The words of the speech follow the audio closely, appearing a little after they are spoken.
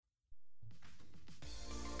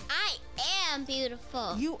am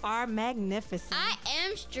beautiful. You are magnificent. I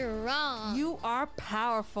am strong. You are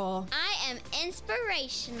powerful. I am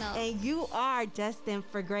inspirational. And you are destined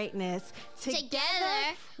for greatness.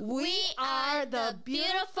 Together, we are the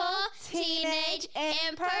Beautiful Teenage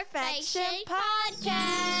Imperfection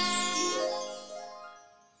Podcast.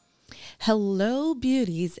 Hello,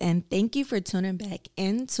 beauties, and thank you for tuning back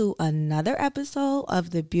into another episode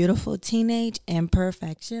of the Beautiful Teenage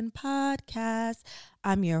Imperfection Podcast.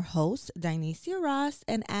 I'm your host, Dionysia Ross,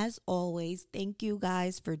 and as always, thank you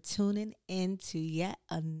guys for tuning in to yet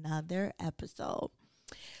another episode.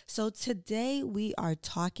 So today we are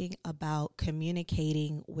talking about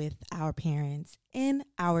communicating with our parents in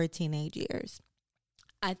our teenage years.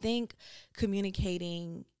 I think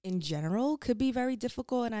communicating in general could be very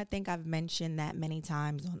difficult, and I think I've mentioned that many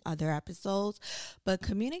times on other episodes, but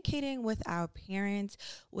communicating with our parents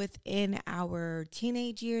within our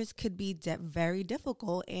teenage years could be very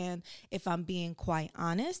difficult, and if I'm being quite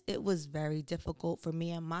honest, it was very difficult for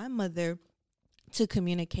me and my mother to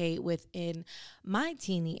communicate within my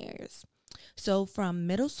teen years. So from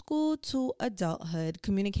middle school to adulthood,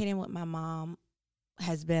 communicating with my mom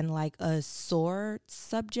has been like a sore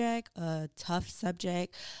subject, a tough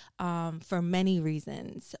subject, for many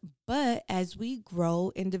reasons. But as we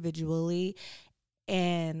grow individually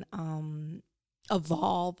and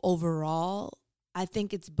evolve overall, I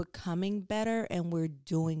think it's becoming better and we're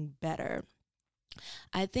doing better.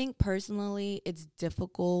 I think personally it's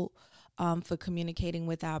difficult for communicating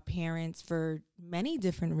with our parents for many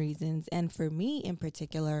different reasons. And for me in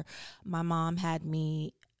particular, my mom had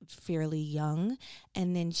me fairly young,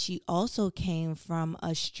 and then she also came from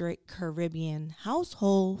a strict Caribbean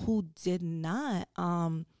household who did not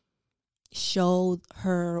show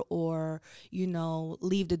her or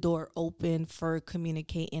leave the door open for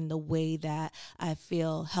communicating the way that I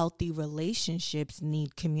feel healthy relationships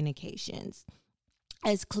need communications.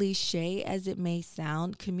 As cliche as it may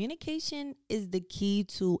sound, communication is the key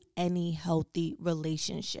to any healthy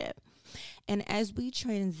relationship. And as we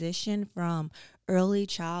transition from early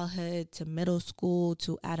childhood to middle school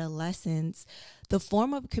to adolescence, the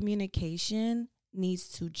form of communication needs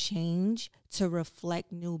to change to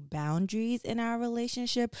reflect new boundaries in our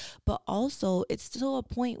relationship. But also, it's to a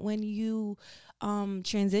point when you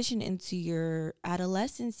transition into your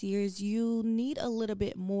adolescence years, you need a little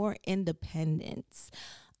bit more independence.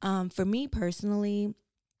 For me personally,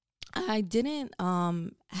 I didn't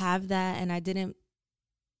have that, and I didn't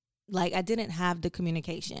have the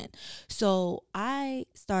communication. So I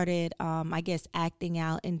started, acting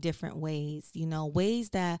out in different ways, ways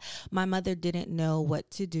that my mother didn't know what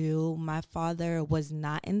to do. My father was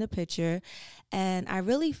not in the picture. And I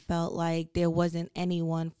really felt like there wasn't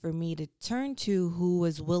anyone for me to turn to who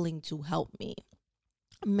was willing to help me.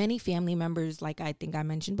 Many family members, like I think I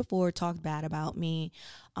mentioned before, talked bad about me.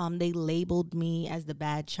 They labeled me as the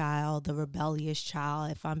bad child, the rebellious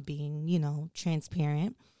child, if I'm being,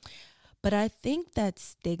 transparent. But I think that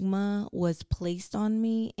stigma was placed on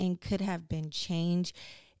me and could have been changed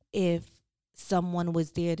if someone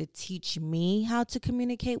was there to teach me how to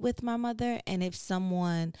communicate with my mother, and if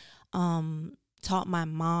someone taught my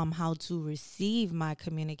mom how to receive my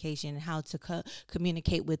communication, how to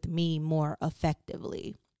communicate with me more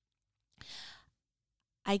effectively.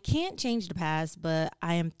 I can't change the past, but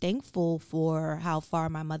I am thankful for how far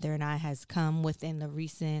my mother and I has come within the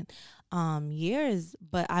recent years.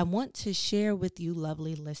 But I want to share with you,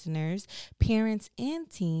 lovely listeners, parents and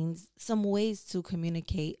teens, some ways to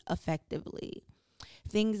communicate effectively.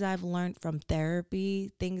 Things I've learned from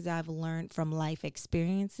therapy, things I've learned from life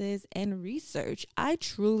experiences and research. I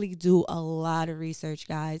truly do a lot of research,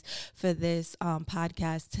 guys, for this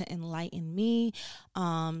podcast to enlighten me,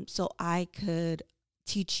 so I could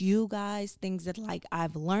teach you guys things that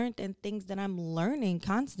I've learned and things that I'm learning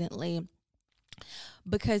constantly.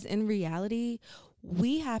 Because in reality,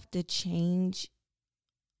 we have to change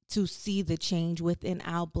to see the change within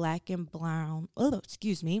our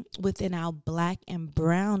within our black and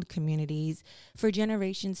brown communities for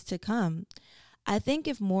generations to come. I think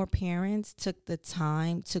if more parents took the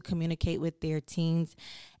time to communicate with their teens,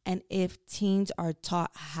 and if teens are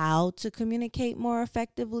taught how to communicate more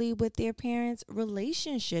effectively with their parents,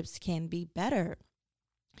 relationships can be better.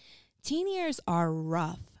 Teen years are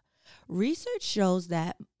rough. Research shows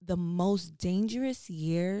that the most dangerous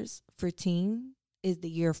years for teens is the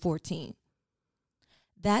year 14.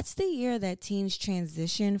 That's the year that teens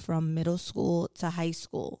transition from middle school to high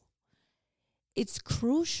school. It's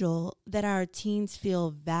crucial that our teens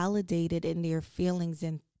feel validated in their feelings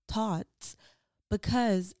and thoughts,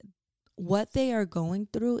 because what they are going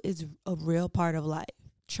through is a real part of life.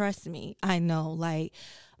 Trust me, I know.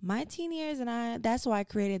 my teen years, and that's why I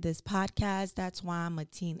created this podcast. That's why I'm a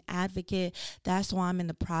teen advocate. That's why I'm in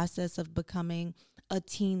the process of becoming a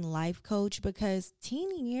teen life coach, because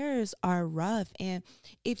teen years are rough. And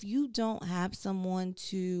if you don't have someone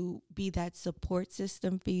to be that support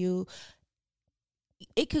system for you,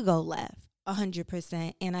 it could go left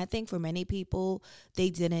 100%. And I think for many people, they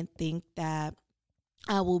didn't think that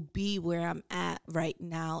I will be where I'm at right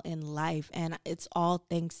now in life. And it's all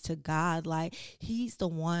thanks to God. Like, he's the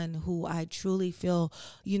one who I truly feel,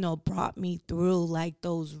 brought me through like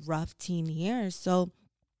those rough teen years. So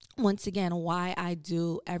once again, why I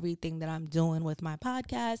do everything that I'm doing with my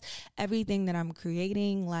podcast, everything that I'm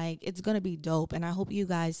creating, like, it's going to be dope. And I hope you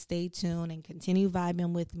guys stay tuned and continue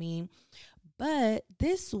vibing with me. But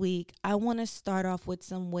this week, I want to start off with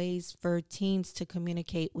some ways for teens to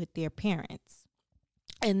communicate with their parents.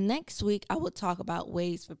 And next week, I will talk about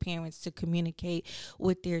ways for parents to communicate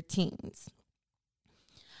with their teens.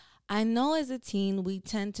 I know as a teen, we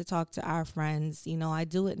tend to talk to our friends. I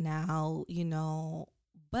do it now,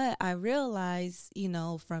 but I realize,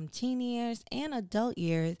 from teen years and adult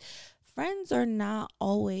years, friends are not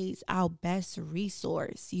always our best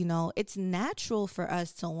resource. It's natural for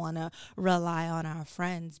us to want to rely on our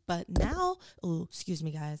friends. But now, excuse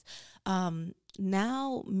me, guys.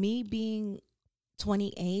 Now, me being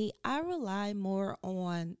 28, I rely more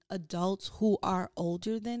on adults who are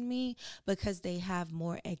older than me because they have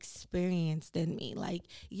more experience than me. Like,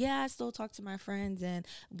 yeah, I still talk to my friends, and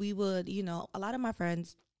we would, a lot of my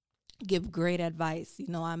friends give great advice.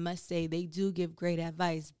 I must say they do give great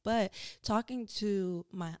advice. But talking to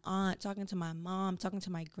my aunt, talking to my mom, talking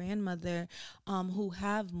to my grandmother, who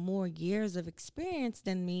have more years of experience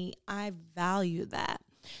than me, I value that.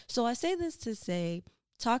 So I say this to say,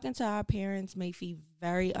 talking to our parents may feel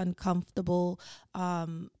very uncomfortable,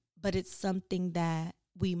 but it's something that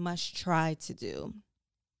we must try to do.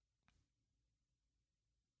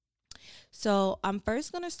 So I'm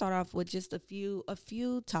first going to start off with just a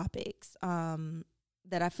few topics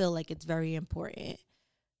that I feel like it's very important.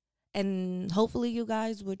 And hopefully you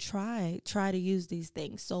guys would try to use these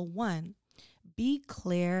things. So 1, be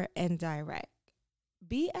clear and direct.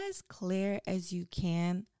 Be as clear as you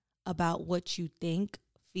can about what you think,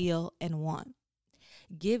 feel, and want.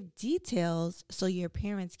 Give details so your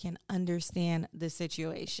parents can understand the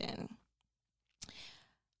situation.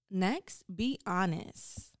 Next, be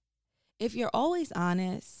honest. If you're always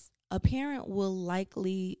honest, a parent will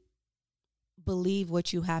likely believe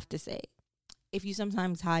what you have to say. If you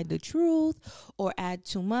sometimes hide the truth or add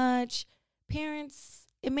too much,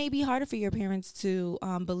 it may be harder for your parents to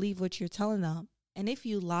believe what you're telling them. And if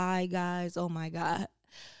you lie, guys, oh my God,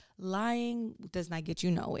 lying does not get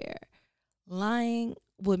you nowhere. Lying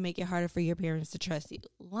would make it harder for your parents to trust you.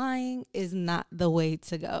 Lying is not the way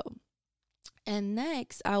to go. And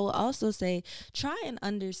next, I will also say, try and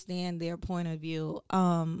understand their point of view.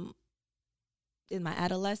 In my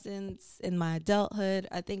adolescence, in my adulthood,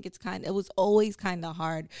 I think it was always kind of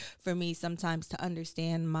hard for me sometimes to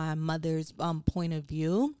understand my mother's point of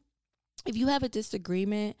view. If you have a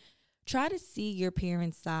disagreement, try to see your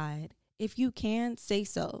parents' side. If you can, say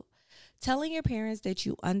so. Telling your parents that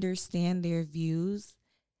you understand their views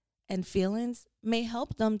and feelings may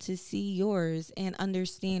help them to see yours and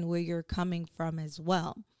understand where you're coming from as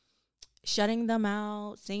well. Shutting them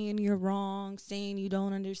out, saying you're wrong, saying you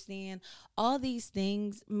don't understand, all these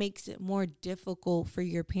things makes it more difficult for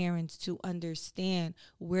your parents to understand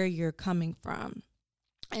where you're coming from.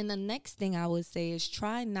 And the next thing I would say is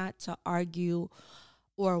try not to argue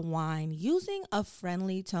or whine. Using a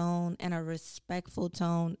friendly tone and a respectful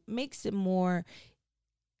tone makes it more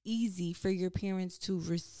easy for your parents to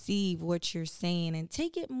receive what you're saying and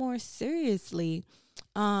take it more seriously.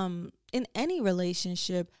 In any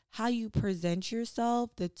relationship, how you present yourself,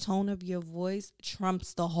 the tone of your voice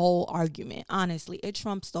trumps the whole argument. Honestly, it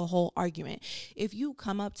trumps the whole argument. If you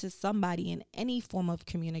come up to somebody in any form of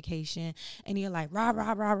communication and you're like, rah,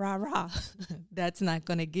 rah, rah, rah, rah, that's not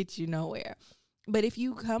going to get you nowhere. But if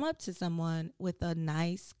you come up to someone with a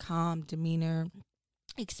nice, calm demeanor,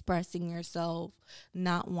 expressing yourself,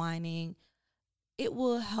 not whining, it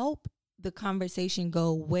will help the conversation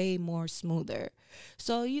go way more smoother.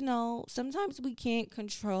 So, sometimes we can't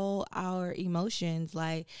control our emotions.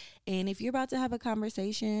 And if you're about to have a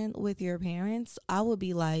conversation with your parents, I would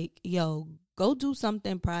be like, yo, go do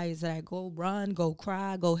something prior to that. Go run, go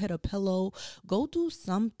cry, go hit a pillow, go do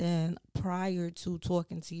something prior to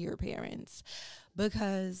talking to your parents.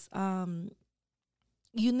 Because,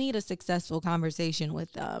 you need a successful conversation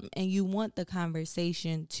with them, and you want the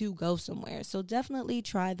conversation to go somewhere. So definitely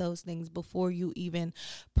try those things before you even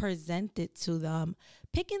present it to them.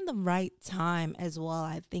 Picking the right time as well,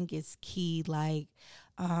 I think, is key. Like,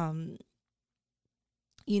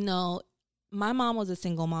 you know, my mom was a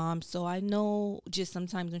single mom, so I know just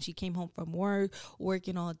sometimes when she came home from work,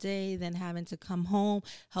 working all day, then having to come home,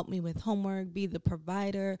 help me with homework, be the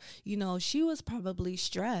provider, you know, she was probably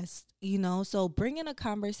stressed, you know, so bringing a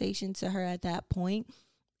conversation to her at that point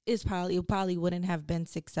probably wouldn't have been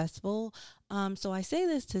successful. So I say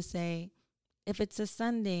this to say, if it's a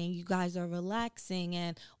Sunday and you guys are relaxing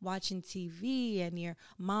and watching TV and your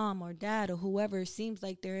mom or dad or whoever seems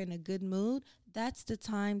like they're in a good mood, that's the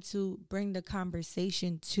time to bring the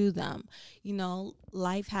conversation to them. You know,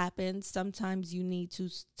 life happens. Sometimes you need to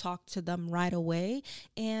talk to them right away,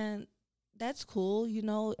 and that's cool. You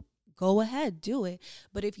know, go ahead, do it.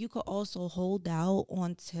 But if you could also hold out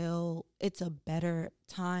until it's a better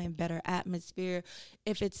time, better atmosphere.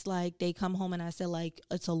 If it's like they come home and I said like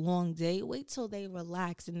it's a long day, wait till they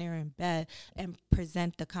relax and they're in bed and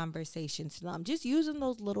present the conversation to them. Just using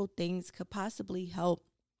those little things could possibly help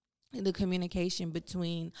the communication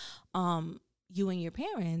between you and your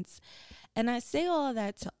parents. And I say all of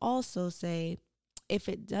that to also say, if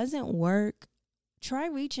it doesn't work, try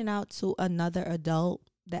reaching out to another adult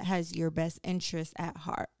that has your best interest at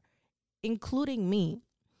heart, including me.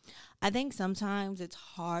 I think sometimes it's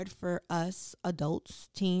hard for us adults,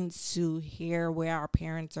 teens, to hear where our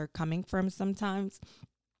parents are coming from sometimes,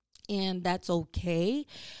 and that's okay.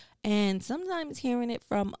 And sometimes hearing it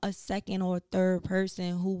from a second or third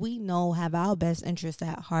person who we know have our best interests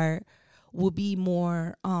at heart will be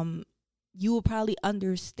more, you will probably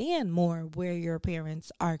understand more where your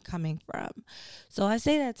parents are coming from. So I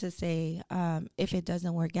say that to say, if it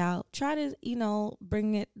doesn't work out, try to, you know,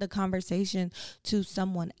 bring the conversation to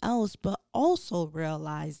someone else, but also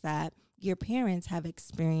realize that your parents have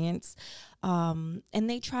experience, and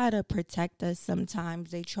they try to protect us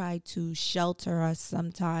sometimes. They try to shelter us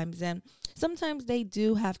sometimes. And sometimes they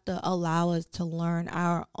do have to allow us to learn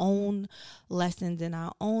our own lessons and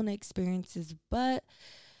our own experiences. But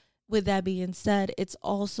with that being said, it's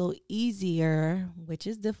also easier, which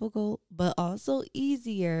is difficult, but also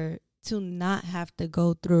easier to not have to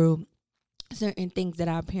go through certain things that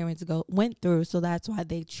our parents went through. So that's why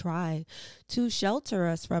they try to shelter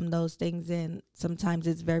us from those things. And sometimes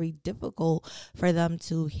it's very difficult for them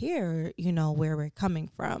to hear, you know, where we're coming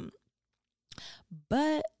from.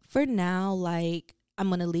 But for now, like, I'm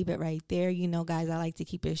going to leave it right there. You know, guys, I like to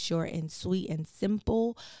keep it short and sweet and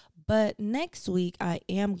simple. But next week, I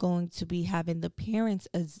am going to be having the parents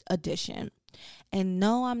edition. And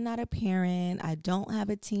no, I'm not a parent. I don't have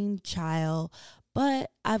a teen child.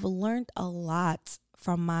 But I've learned a lot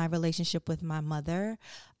from my relationship with my mother.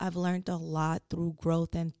 I've learned a lot through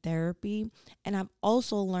growth and therapy. And I've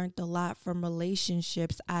also learned a lot from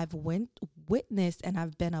relationships I've witnessed and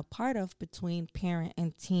I've been a part of between parent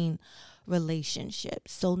and teen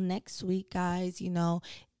relationships. So next week, guys, you know,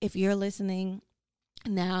 if you're listening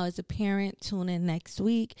now as a parent, tune in next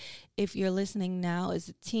week. If you're listening now as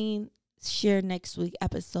a teen, share next week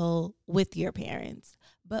episode with your parents.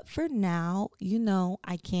 But for now, you know,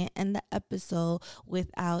 I can't end the episode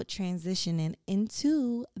without transitioning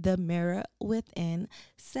into the Mirror Within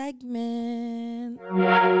segment.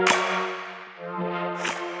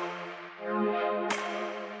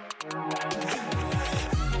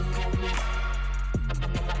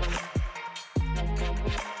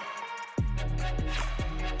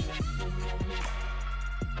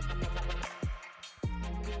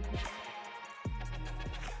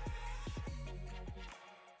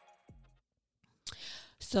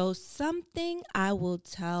 So something I will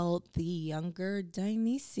tell the younger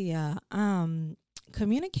Dionysia,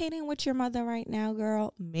 communicating with your mother right now,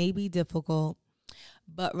 girl, may be difficult,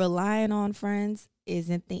 but relying on friends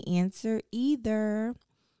isn't the answer either.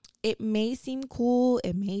 It may seem cool,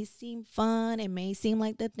 it may seem fun, it may seem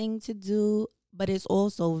like the thing to do, but it's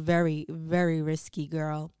also very, very risky,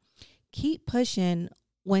 girl. Keep pushing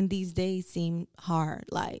when these days seem hard.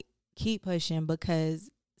 Like, keep pushing, because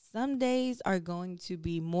some days are going to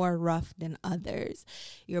be more rough than others.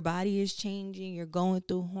 Your body is changing. You're going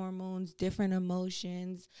through hormones, different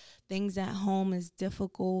emotions. Things at home is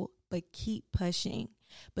difficult, but keep pushing.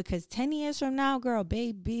 Because 10 years from now, girl,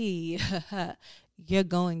 baby, you're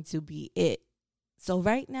going to be it. So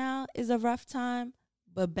right now is a rough time,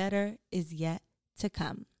 but better is yet to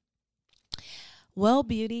come. Well,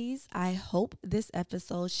 beauties, I hope this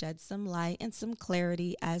episode shed some light and some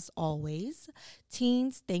clarity as always.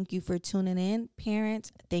 Teens, thank you for tuning in.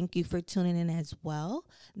 Parents, thank you for tuning in as well.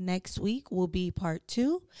 Next week will be part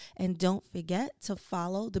 2. And don't forget to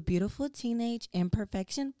follow the Beautiful Teenage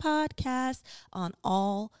Imperfection podcast on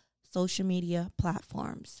all social media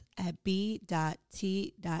platforms at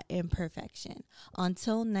b.t.imperfection.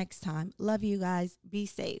 Until next time, love you guys. Be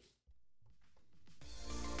safe.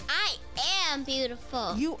 I am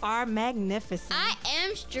beautiful. You are magnificent. I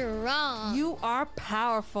am strong. You are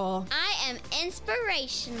powerful. I am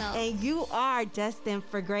inspirational. And you are destined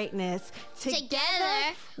for greatness.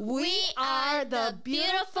 Together, we are the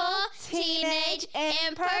Beautiful Teenage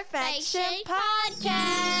Imperfection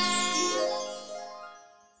Podcast.